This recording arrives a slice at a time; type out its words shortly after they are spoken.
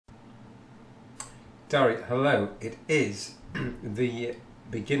Dari, hello. It is the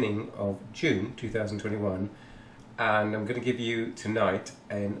beginning of June 2021 and I'm going to give you tonight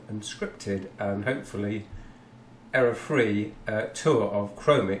an unscripted and hopefully error-free tour of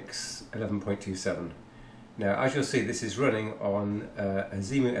Cromix 11.27. Now, as you'll see, this is running on a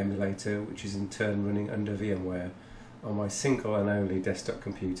ZEMU emulator, which is in turn running under VMware on my single and only desktop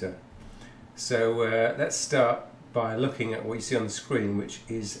computer. So let's start by looking at what you see on the screen, which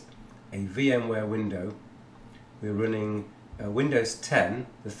is a VMware window. We're running Windows 10,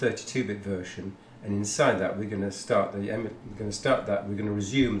 the 32-bit version, and inside that we're going to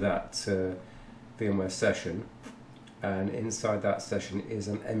resume that VMware session, and inside that session is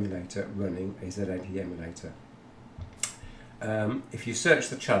an emulator running a Z80 emulator. If you search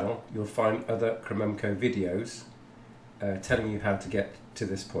the channel, you'll find other Cromemco videos telling you how to get to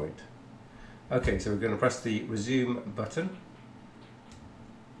this point. Okay, so we're going to press the resume button.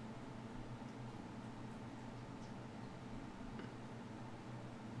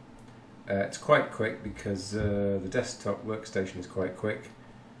 It's quite quick because the desktop workstation is quite quick,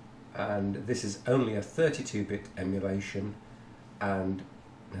 and this is only a 32-bit emulation, and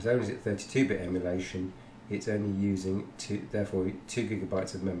not only is it 32-bit emulation, it's only using therefore 2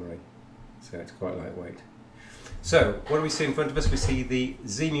 GB of memory, so it's quite lightweight. So what do we see in front of us? We see the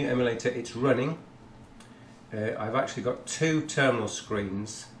ZEMU emulator. It's running. I've actually got 2 terminal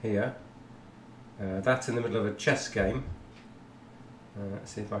screens here. That's in the middle of a chess game.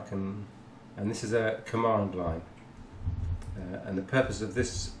 Let's see if I can. And this is a command line. And the purpose of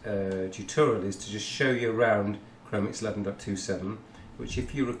this tutorial is to just show you around Cromix 11.27, which,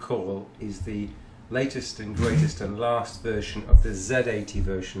 if you recall, is the latest and greatest and last version of the Z80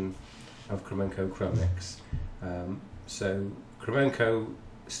 version of Cromemco Cromix. So Cromemco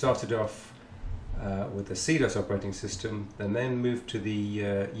started off with the CDOS operating system, and then moved to the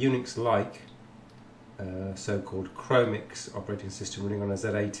UNIXlike so-called Cromix operating system running on a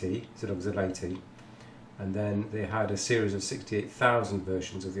Z80, Zilog Z80, and then they had a series of 68,000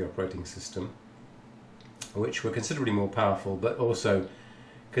 versions of the operating system, which were considerably more powerful but also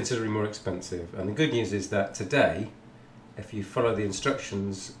considerably more expensive. And the good news is that today, if you follow the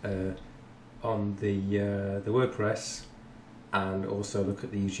instructions on the WordPress and also look at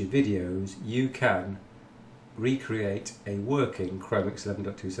the YouTube videos, you can recreate a working Cromix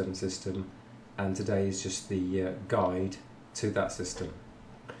 11.27 system, and today is just the guide to that system.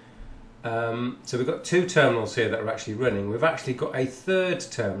 So we've got 2 terminals here that are actually running. We've actually got a 3rd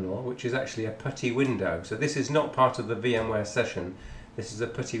terminal, which is actually a putty window. So this is not part of the VMware session. This is a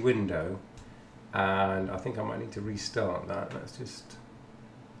putty window, and I think I might need to restart that. Let's just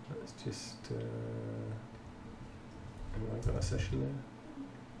have I got a session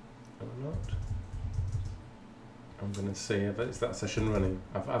there? Or not? I'm going to see if it's that session running.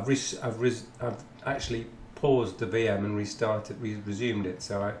 I've actually paused the VM and resumed it,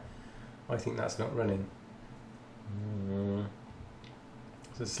 so I think that's not running.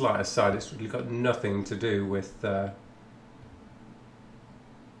 It's a slight aside. It's really got nothing to do with. It's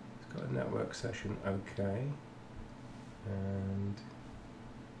got a network session, okay, and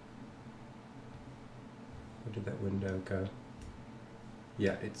where did that window go?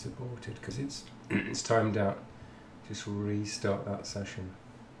 Yeah, it's aborted because it's timed out. Just restart that session.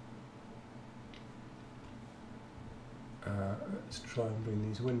 Let's try and bring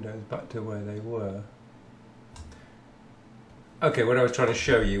these windows back to where they were. Okay, what I was trying to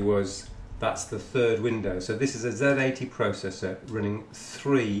show you was that's the 3rd window. So this is a Z80 processor running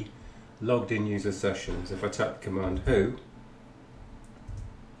 3 logged in user sessions. If I type the command who,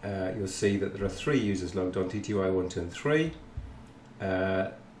 you'll see that there are 3 users logged on, TTY 1, 2 and 3.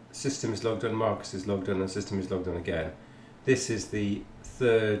 System is logged on, Marcus is logged on, and system is logged on again. This is the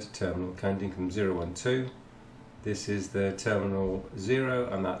 3rd terminal, counting from 0, 1, 2. This is the terminal 0,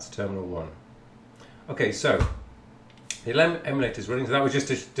 and that's terminal 1. Okay, so the emulator is running. So that was just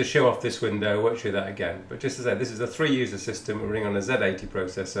to show off this window. I won't show that again. But just to say, this is a 3-user system running on a Z80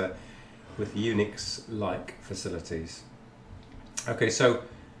 processor with UNIXlike facilities. Okay, so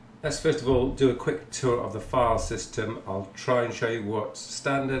let's first of all do a quick tour of the file system. I'll try and show you what's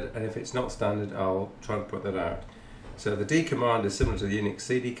standard, and if it's not standard, I'll try and put that out. So the D command is similar to the Unix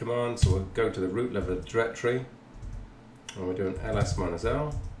CD command, so we'll go to the root level of the directory, and we're doing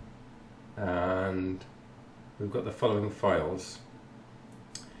ls-l, and we've got the following files.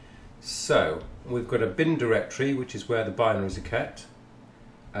 So we've got a bin directory, which is where the binaries are kept.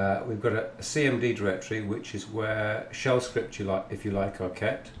 We've got a cmd directory, which is where shell scripts, if you like, are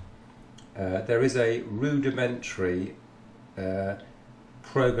kept. There is a rudimentary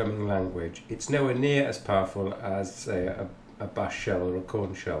programming language. It's nowhere near as powerful as, say, a a bash shell or a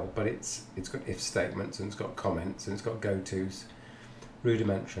corn shell, but it's got if statements and it's got comments and it's got go-tos,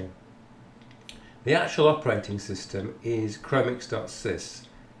 rudimentary. The actual operating system is Cromix.sys,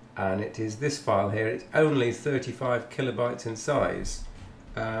 and it is this file here. It's only 35 kilobytes in size.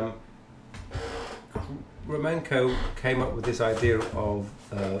 Cromemco came up with this idea of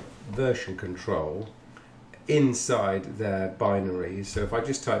version control inside their binaries. So if I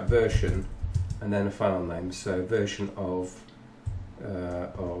just type version and then a file name, so version of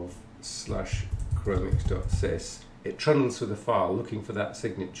 /cromix.sys, it trundles through the file looking for that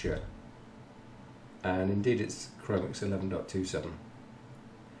signature, and indeed it's Cromix 11.27.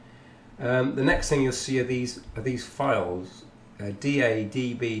 The next thing you'll see are these files, DA,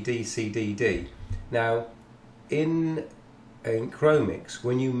 DB, DC, DD. Now, in Cromix,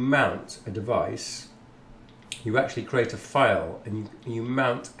 when you mount a device, you actually create a file and you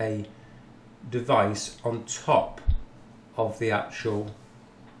mount a device on top of the actual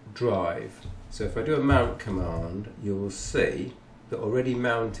drive. So if I do a mount command, you will see that already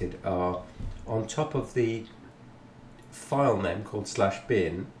mounted are on top of the file name called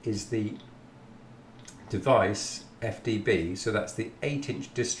 /bin is the device FDB, so that's the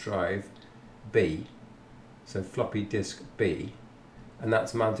 8-inch disk drive B, so floppy disk B, and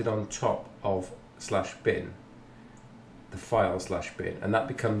that's mounted on top of /bin, the file /bin, and that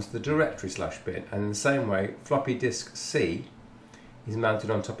becomes the directory /bin. And in the same way, floppy disk C is mounted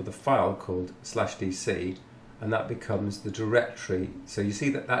on top of the file called /dc, and that becomes the directory. So you see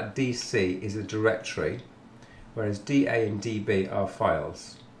that that DC is a directory, whereas DA and DB are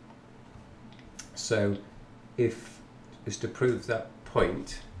files. So if just to prove that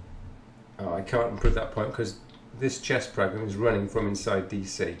point, I can't prove that point because this chess program is running from inside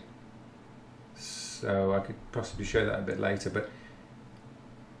DC. So I could possibly show that a bit later, but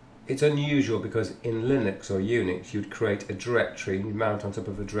it's unusual because in Linux or Unix you'd create a directory and you mount on top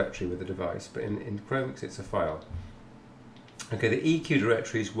of a directory with a device, but in Cromix it's a file. Okay, the EQ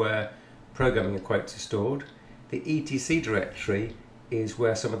directory is where programming equates are stored. The ETC directory is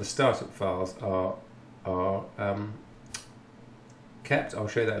where some of the startup files are kept. I'll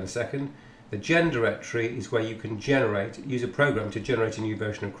show you that in a second. The gen directory is where you can use a program to generate a new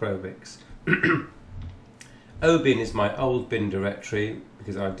version of Cromix. obin is my old bin directory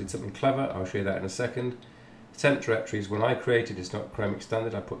because I did something clever. I'll show you that in a second. Temp directory is one I created. It's not Cromix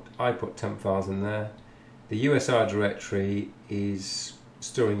standard. I put temp files in there. The USR directory is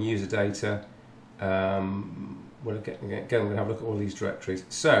storing user data. We're going to have a look at all these directories.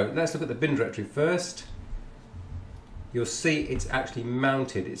 So let's look at the bin directory first. You'll see it's actually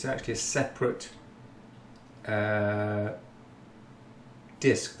mounted. It's actually a separate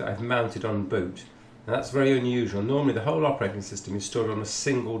disk that I've mounted on boot. Now that's very unusual. Normally the whole operating system is stored on a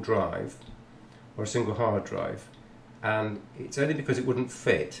single drive or a single hard drive, and it's only because it wouldn't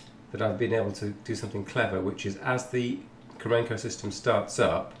fit that I've been able to do something clever, which is as the Cromemco system starts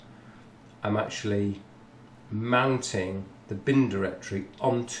up, I'm actually mounting the bin directory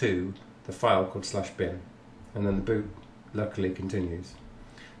onto the file called /bin, and then the boot luckily continues.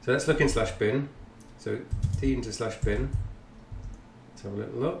 So let's look in /bin. So D into /bin. Let's have a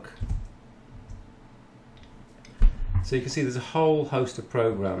little look. So you can see there's a whole host of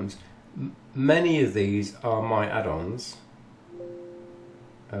programs. Many of these are my add-ons.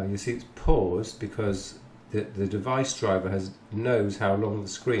 You see it's paused because the device driver knows how long the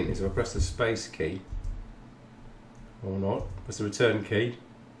screen is. So I press the space key, or not, press the return key.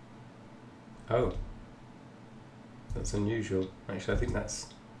 Oh, that's unusual. Actually, I think that's...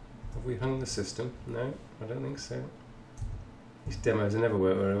 Have we hung the system? No, I don't think so. These demos never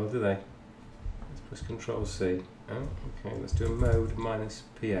work very well, do they? Let's press Control C. Oh, okay, let's do a mode minus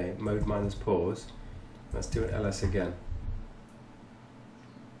PA, mode minus pause. Let's do an LS again.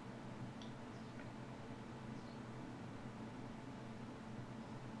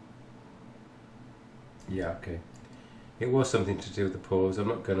 Yeah, okay. It was something to do with the pause. I'm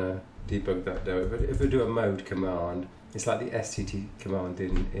not going to debug that though. If we do a mode command, it's like the STT command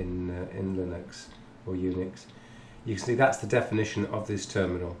in Linux or Unix. You can see that's the definition of this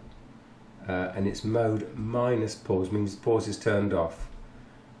terminal. And it's mode minus pause, means pause is turned off.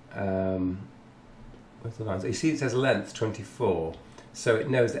 Where's the lines? You see it says length 24, so it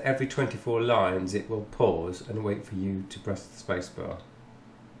knows that every 24 lines it will pause and wait for you to press the space bar.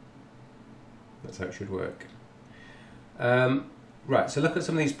 That's how it should work. Right, so look at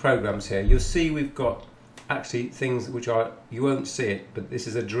some of these programs here. You'll see we've got actually things which are, you won't see it, but this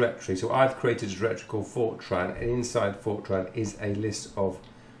is a directory. So I've created a directory called Fortran, and inside Fortran is a list of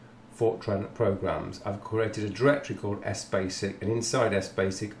Fortran programs. I've created a directory called sbasic, and inside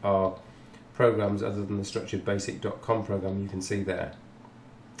sbasic are programs other than the structuredbasic.com program you can see there.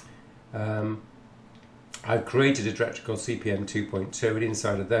 I've created a directory called CPM 2.2, and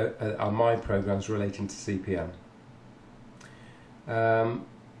inside of that are my programs relating to CPM.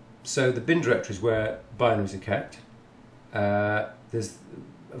 So the bin directory is where binaries are kept.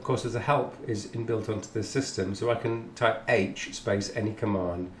 Of course, there's a help is inbuilt onto the system, so I can type H space any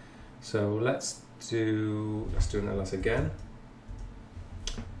command. So let's do an ls again,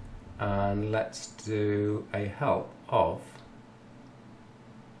 and let's do a help of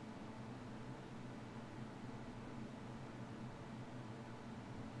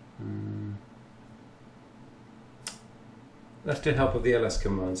let's do help of the ls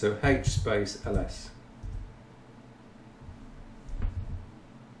command, so H space ls.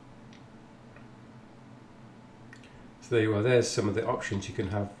 So there you are, there's some of the options you can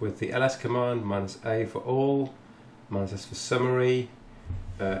have with the ls command: -a for all, -s for summary.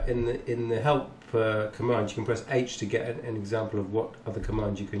 In the help command you can press H to get an example of what other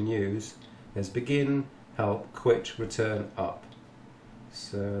commands you can use. There's begin, help, quit, return, up.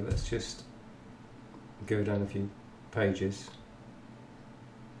 So let's just go down a few pages.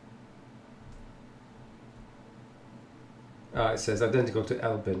 It says identical to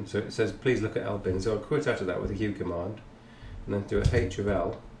lbin, so it says please look at lbin. So I'll quit out of that with the Q command, and then do a H of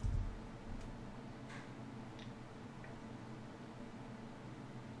L.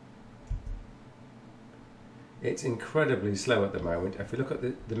 It's incredibly slow at the moment. If we look at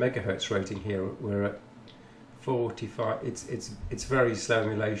the megahertz rating here, we're at 45. It's very slow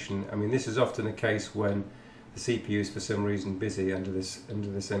emulation. I mean, this is often the case when the CPU is for some reason busy under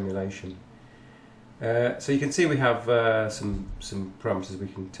this emulation. So you can see we have some parameters we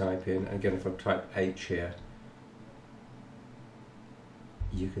can type in. Again, if I type H here,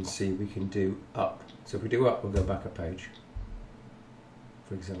 you can see we can do up. So if we do up, we'll go back a page.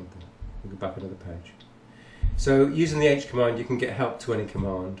 For example, we'll go back another page. So using the H command, you can get help to any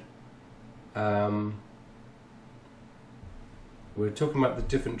command. We're talking about the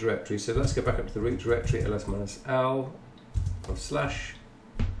different directories, so let's go back up to the root directory, ls-l or slash.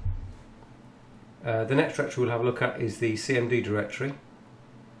 The next directory we'll have a look at is the cmd directory.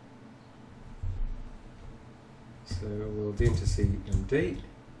 So we'll do into cmd.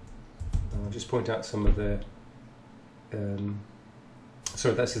 I'll just point out some of the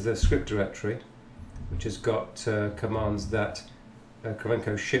sorry, this is the script directory, which has got commands that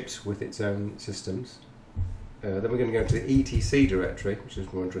Cromemco ships with its own systems. Then we're going to go to the etc directory, which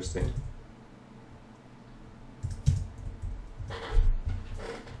is more interesting.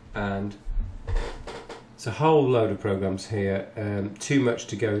 And it's a whole load of programs here, too much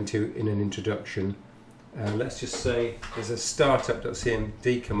to go into in an introduction. Let's just say there's a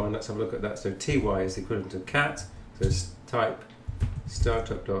startup.cmd command. Let's have a look at that. So ty is the equivalent of cat, so it's type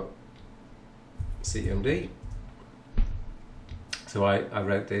startup.cmd. So I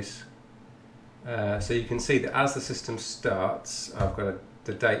wrote this. So you can see that as the system starts, I've got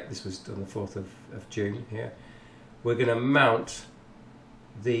the date, this was on the 4th of June here, we're going to mount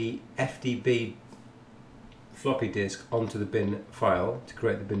the FDB floppy disk onto the bin file to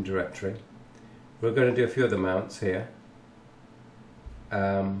create the bin directory. We're going to do a few other mounts here,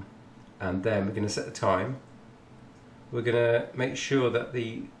 and then we're going to set the time. We're going to make sure that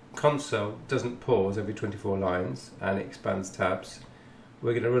the console doesn't pause every 24 lines and it expands tabs.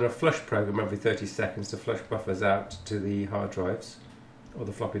 We're going to run a flush program every 30 seconds to flush buffers out to the hard drives, or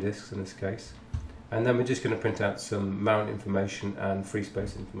the floppy disks in this case. And then we're just going to print out some mount information and free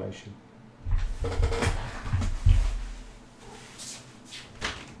space information.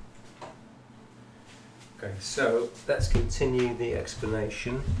 Okay, so let's continue the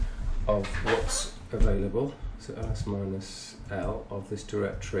explanation of what's available. So ls-l of this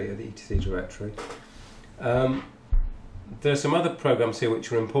directory, or the etc directory. There are some other programs here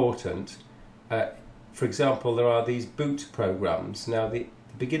which are important. For example, there are these boot programs. Now the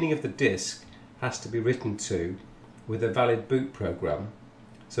beginning of the disk has to be written to with a valid boot program.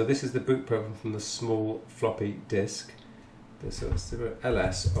 So this is the boot program from the small floppy disk. So it's the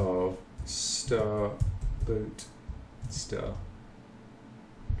ls of star boot star.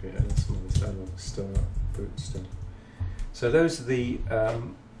 Okay, ls-l of star boot star. So those are the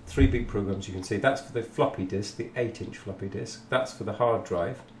 3 big programs you can see. That's for the floppy disk, the 8-inch floppy disk. That's for the hard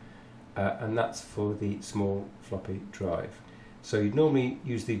drive, and that's for the small floppy drive. So you'd normally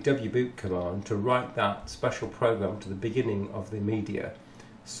use the wboot command to write that special program to the beginning of the media,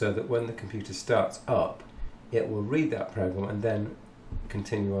 so that when the computer starts up, it will read that program and then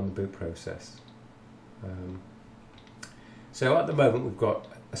continue on the boot process. So at the moment we've got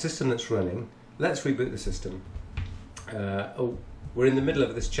a system that's running. Let's reboot the system. we're in the middle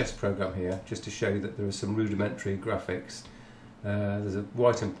of this chess program here, just to show you that there are some rudimentary graphics. There's a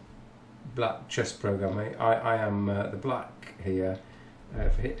white and black chess program. I am the black here.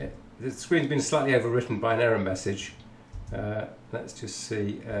 The screen's been slightly overwritten by an error message. Let's just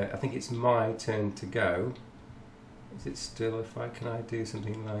see. I think it's my turn to go. Is it still? Can I do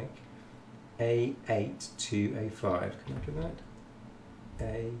something like A8 to A5? Can I do that?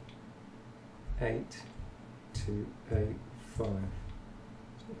 A8 to A5. It's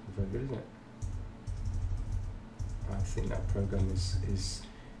not very good, isn't it? I think that program is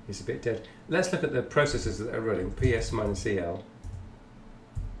a bit dead. Let's look at the processes that are running. PS-EL.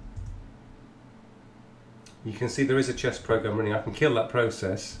 You can see there is a chess program running. I can kill that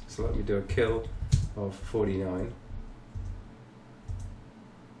process. So let me do a kill of 49.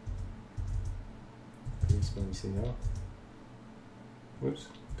 PS-EL. Whoops.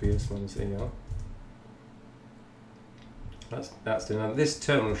 PS-EL. That's done. This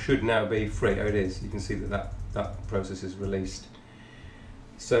terminal should now be free. Oh, it is. You can see that process is released.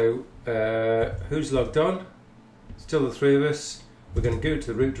 So who's logged on? Still the three of us. We're going to go to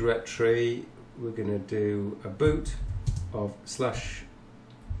the root directory. We're going to do a boot of /Cromix.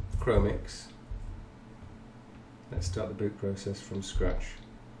 Let's start the boot process from scratch.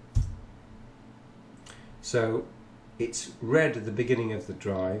 So it's read at the beginning of the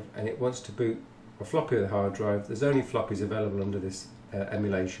drive and it wants to boot a floppy of the hard drive. There's only floppies available under this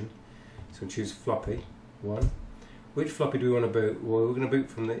emulation. So we'll choose floppy 1. Which floppy do we want to boot? Well, we're going to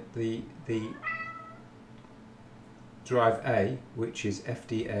boot from the drive A, which is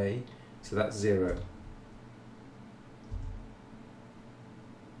FDA, so that's 0.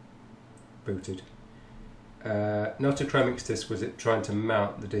 Booted. Not a Cromix disk, was it trying to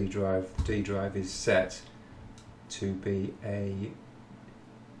mount the D drive? The D drive is set to be a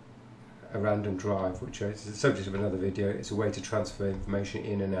random drive, which is the subject of another video. It's a way to transfer information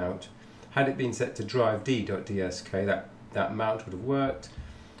in and out. Had it been set to drive D.dsk, that mount would have worked,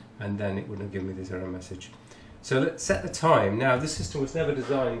 and then it wouldn't have given me this error message. So let's set the time. Now, this system was never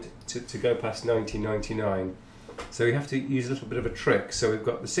designed to go past 1999, so we have to use a little bit of a trick. So we've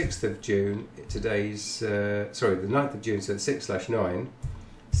got the 6th of June, today's, the 9th of June, so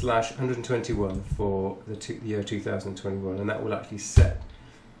 6/9/121 for the year 2021, and that will actually set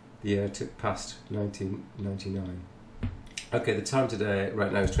the year past 1999. Okay, the time today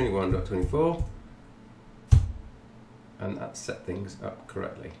right now is 21.24, and that set things up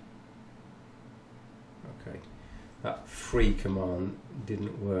correctly. Okay, that free command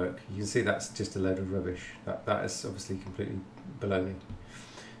didn't work. You can see that's just a load of rubbish. That is obviously completely baloney.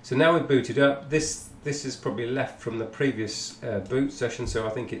 So now we've booted up. This is probably left from the previous boot session, so I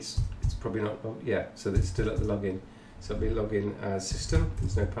think it's probably not. Oh, yeah, so it's still at the login. So I'll be login as system.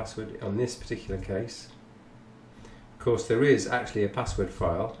 There's no password on this particular case. Of course, there is actually a password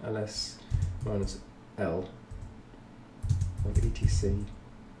file, ls-l of etc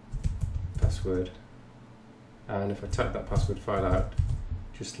password, and if I type that password file out,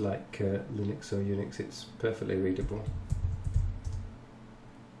 just like Linux or Unix, it's perfectly readable.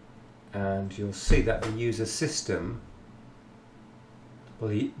 And you'll see that the user system,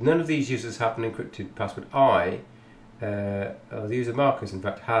 well, none of these users have an encrypted password. The user Marcus, in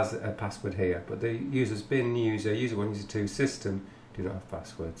fact, has a password here, but the users bin, user 1, user 2, system do not have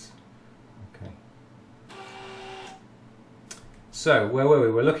passwords. Okay. So where were we?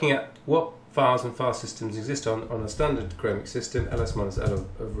 We're looking at what files and file systems exist on a standard Cromix system, ls-l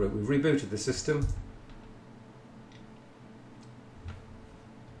of root. We've rebooted the system.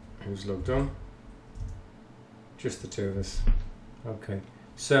 Who's logged on? Just the two of us. Okay.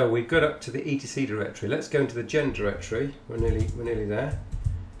 So we've got up to the etc directory. Let's go into the gen directory. We're nearly there.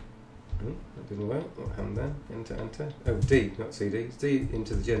 Oh, that didn't work. What happened then? Enter. Oh, D, not CD. It's D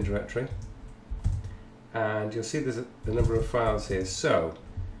into the gen directory. And you'll see there's a number of files here. So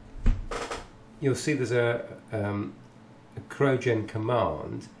you'll see there's a crogen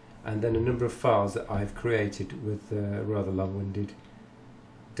command, and then a number of files that I've created with rather long-winded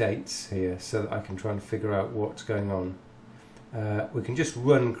dates here, so that I can try and figure out what's going on. We can just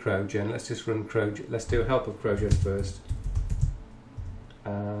run crogen. Let's just run crogen. Let's do a help of crogen first,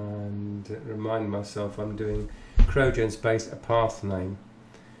 and remind myself I'm doing crogen space a path name,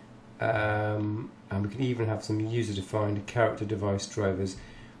 and we can even have some user-defined character device drivers.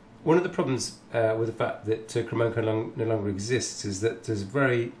 One of the problems with the fact that Cromemco no longer exists is that there's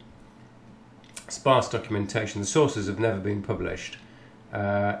very sparse documentation. The sources have never been published.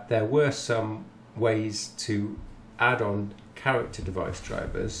 There were some ways to add on character device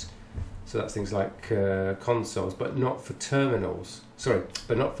drivers, so that's things like consoles, but not for terminals. Sorry,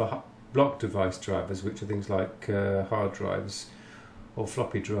 but not for block device drivers, which are things like hard drives or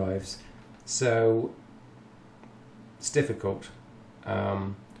floppy drives. So it's difficult.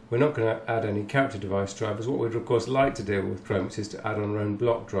 We're not going to add any character device drivers. What we'd of course like to do with Cromix is to add on our own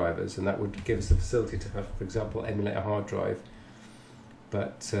block drivers, and that would give us the facility to have, for example, emulate a hard drive.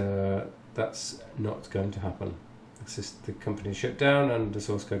 But that's not going to happen. It's just the company is shut down and the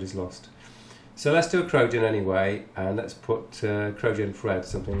source code is lost. So let's do a Crogen anyway, and let's put Crogen Fred,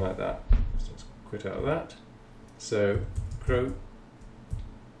 something like that. So let's quit out of that. So Crogen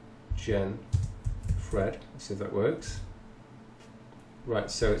Fred, let's see if that works.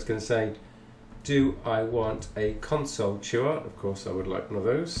 Right, so it's going to say, do I want a console chewart? Of course I would like one of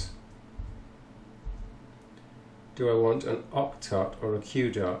those. Do I want an OCTart or a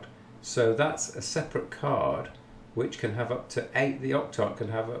QDart? So that's a separate card which can have up to 8, the OCTart can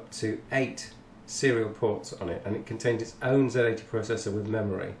have up to 8 serial ports on it, and it contains its own Z80 processor with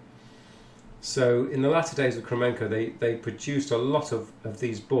memory. So in the latter days of Cromemco, they produced a lot of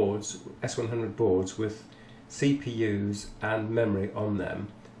these boards, S100 boards, with CPUs and memory on them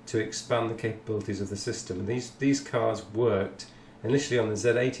to expand the capabilities of the system. And these cards worked initially on the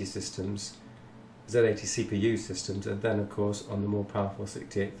Z80 systems, Z80 CPU systems, and then of course on the more powerful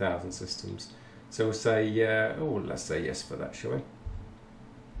 68,000 systems. So we'll say, let's say yes for that, shall we?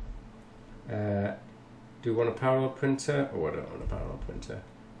 Do we want a parallel printer? Oh, I don't want a parallel printer.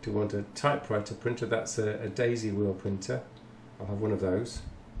 Do we want a typewriter printer? That's a daisy wheel printer. I'll have one of those.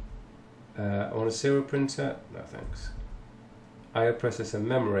 I want a serial printer? No thanks. IO processor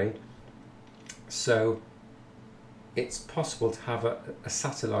memory. So it's possible to have a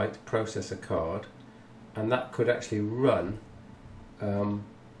satellite processor card, and that could actually run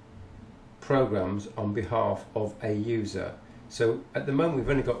programs on behalf of a user. So at the moment we've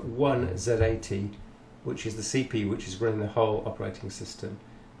only got one Z80, which is the CPU, which is running the whole operating system.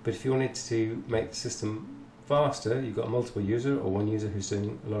 But if you wanted to make the system faster, you've got a multiple user or one user who's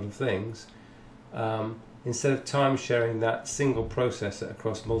doing a lot of things. Instead of time sharing that single processor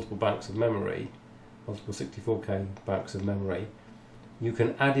across multiple banks of memory, multiple 64K banks of memory, you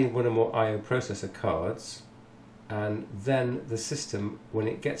can add in one or more IO processor cards, and then the system, when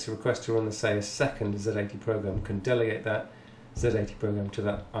it gets a request to run, say, a second Z80 program, can delegate that Z80 program to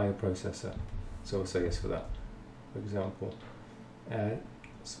that IO processor. So we'll say yes for that, for example.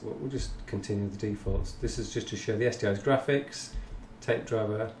 So we'll just continue the defaults. This is just to show the SDI's graphics, tape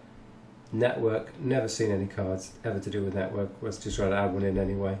driver, network. Never seen any cards ever to do with network. Let's just try to add one in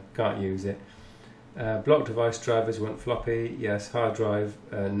anyway. Can't use it. Block device drivers, want floppy? Yes. Hard drive?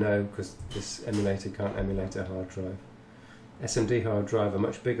 No, because this emulator can't emulate a hard drive. SMD hard drive, a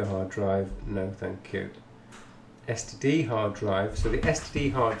much bigger hard drive? No, thank you. STD hard drive. So the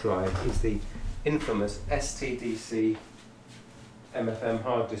STD hard drive is the infamous STDC MFM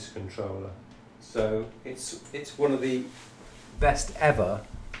hard disk controller. So it's one of the best ever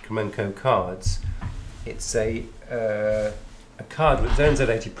Cromemco cards. It's a card with its own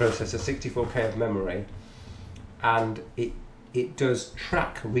Z80 processor, 64K of memory, and it does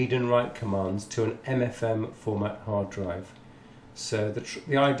track read and write commands to an MFM format hard drive. So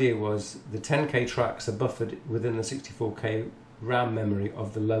the idea was the 10K tracks are buffered within the 64K RAM memory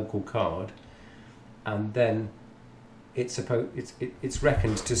of the local card, and then it's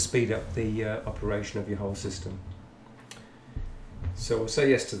reckoned to speed up the operation of your whole system. So we'll say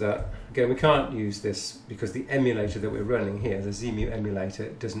yes to that. Again, we can't use this because the emulator that we're running here, the ZEMU emulator,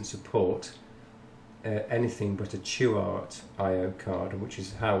 doesn't support anything but a chewart I/O card, which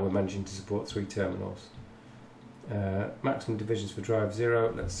is how we're managing to support 3 terminals. Maximum divisions for drive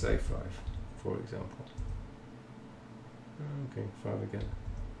 0, let's say 5, for example. Okay, 5 again.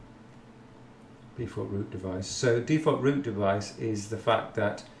 Default root device. So default root device is the fact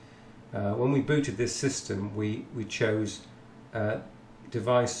that when we booted this system, we chose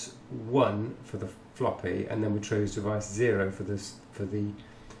device 1 for the floppy, and then we chose device 0 for the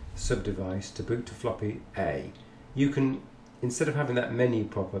sub-device to boot to floppy A. You can, instead of having that menu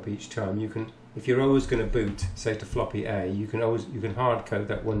pop up each time, you can, if you're always going to boot, say, to floppy A, you can hard code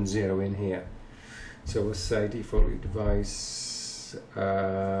that 10 in here. So we'll say default root device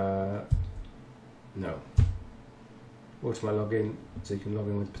no. Auto login, so you can log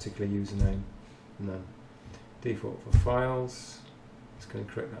in with a particular username. No. Default for files. It's going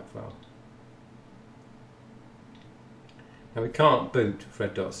to correct that file. Now we can't boot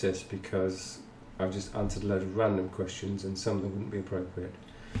fred.sys because I've just answered a load of random questions and some of them wouldn't be appropriate.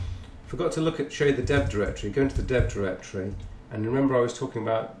 Forgot to show you the dev directory. Go into the dev directory, and remember I was talking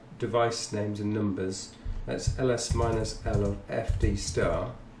about device names and numbers. That's ls-l of fd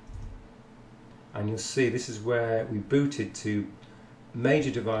star, and you'll see this is where we booted to major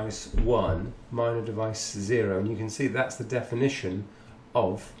device 1, minor device 0, and you can see that's the definition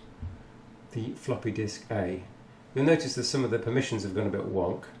of the floppy disk A. You'll notice that some of the permissions have gone a bit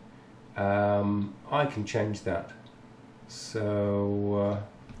wonk. I can change that. So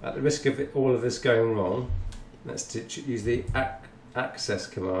at the risk of all of this going wrong, let's use the access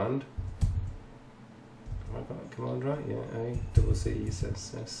command. Have I got that command right? Yeah,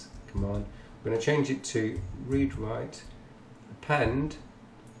 A-double-C-E-S-S command. I'm going to change it to read write append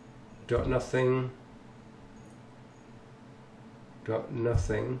dot nothing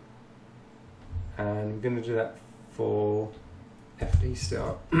and we're going to do that for FD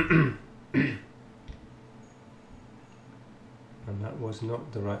star. And that was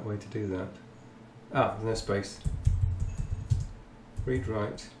not the right way to do that. Ah, no space. Read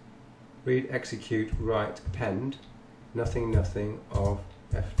write, read execute write append nothing of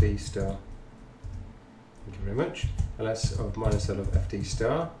FD star. Thank you very much. ls of -l of FD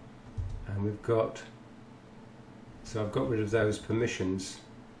star, and we've got, so I've got rid of those permissions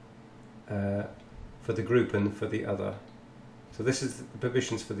for the group and for the other. So this is the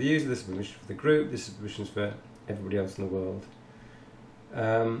permissions for the user, this is permissions for the group, this is permissions for everybody else in the world.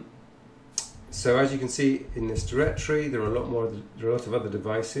 So as you can see in this directory, there are a lot of other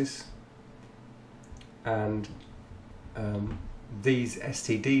devices, and these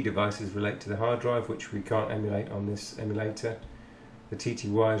STD devices relate to the hard drive, which we can't emulate on this emulator. The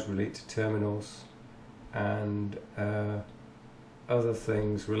TTYs relate to terminals, and other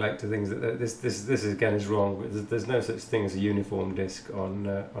things relate to things that this again is wrong. There's no such thing as a uniform disk on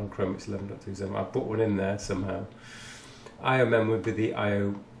Cromix 11.27. I put one in there somehow. IOM would be the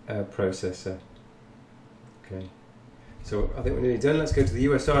IO processor. Okay, so I think we're nearly done. Let's go to the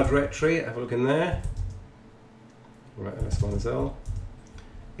USR directory, have a look in there. Right, ls-l.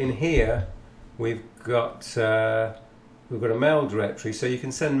 In here we've got a mail directory, so you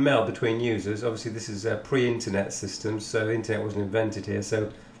can send mail between users. Obviously this is a pre-internet system, so the internet wasn't invented here, so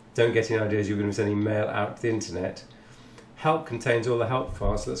don't get any ideas you're going to be sending mail out to the internet. Help contains all the help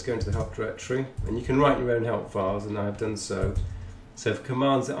files, so let's go into the help directory, and you can write your own help files, and I've done so. So for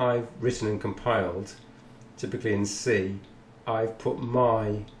commands that I've written and compiled, typically in C, I've put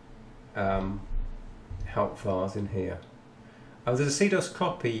my help files in here. There's a CDOS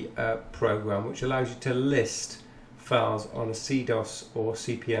copy program which allows you to list files on a CDOS or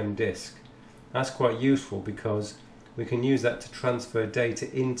CPM disk. That's quite useful because we can use that to transfer data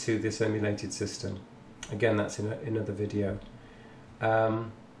into this emulated system. Again, that's in another video.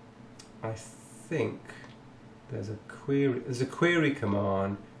 I think there's a query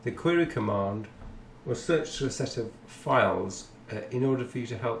command. The query command will search through a set of files in order for you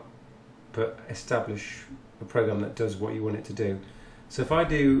to help establish a program that does what you want it to do. So if I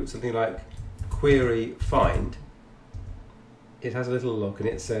do something like query find, it has a little look and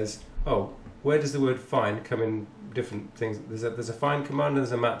it says, oh, where does the word find come in different things? There's a find command and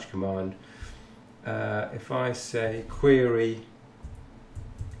there's a match command. If I say query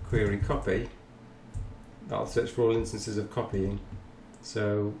copy, that'll search for all instances of copying.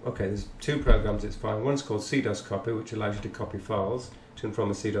 So, okay, there's two programs it's fine. One's called CDOS copy, which allows you to copy files to and from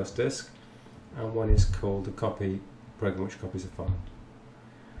a CDOS disk, and one is called the copy program, which copies a file.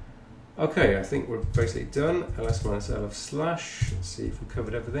 Okay, I think we're basically done. ls-l of /. Let's see if we've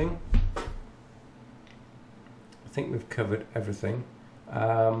covered everything. I think we've covered everything.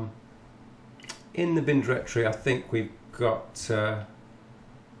 In the bin directory, I think we've got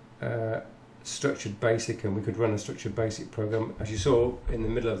structured basic, and we could run a structured basic program. As you saw in the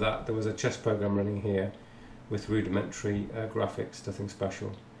middle of that, there was a chess program running here with rudimentary graphics, nothing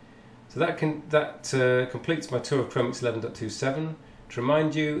special. So that completes my tour of Cromix 11.27. To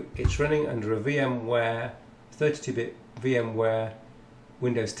remind you, it's running under a VMware 32-bit VMware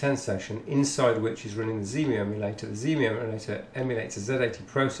Windows 10 session, inside which is running the ZEMU emulator. The ZEMU emulator emulates a Z80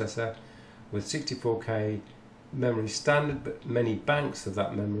 processor with 64K memory standard, but many banks of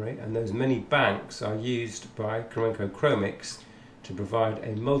that memory, and those many banks are used by Cromemco Cromix to provide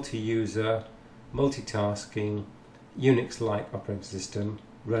a multi-user, multitasking, UNIXlike operating system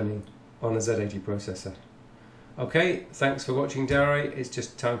running on a Z80 processor. Okay, thanks for watching, Derry. It's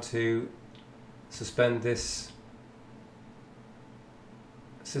just time to suspend this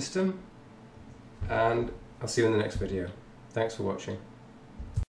system, and I'll see you in the next video. Thanks for watching.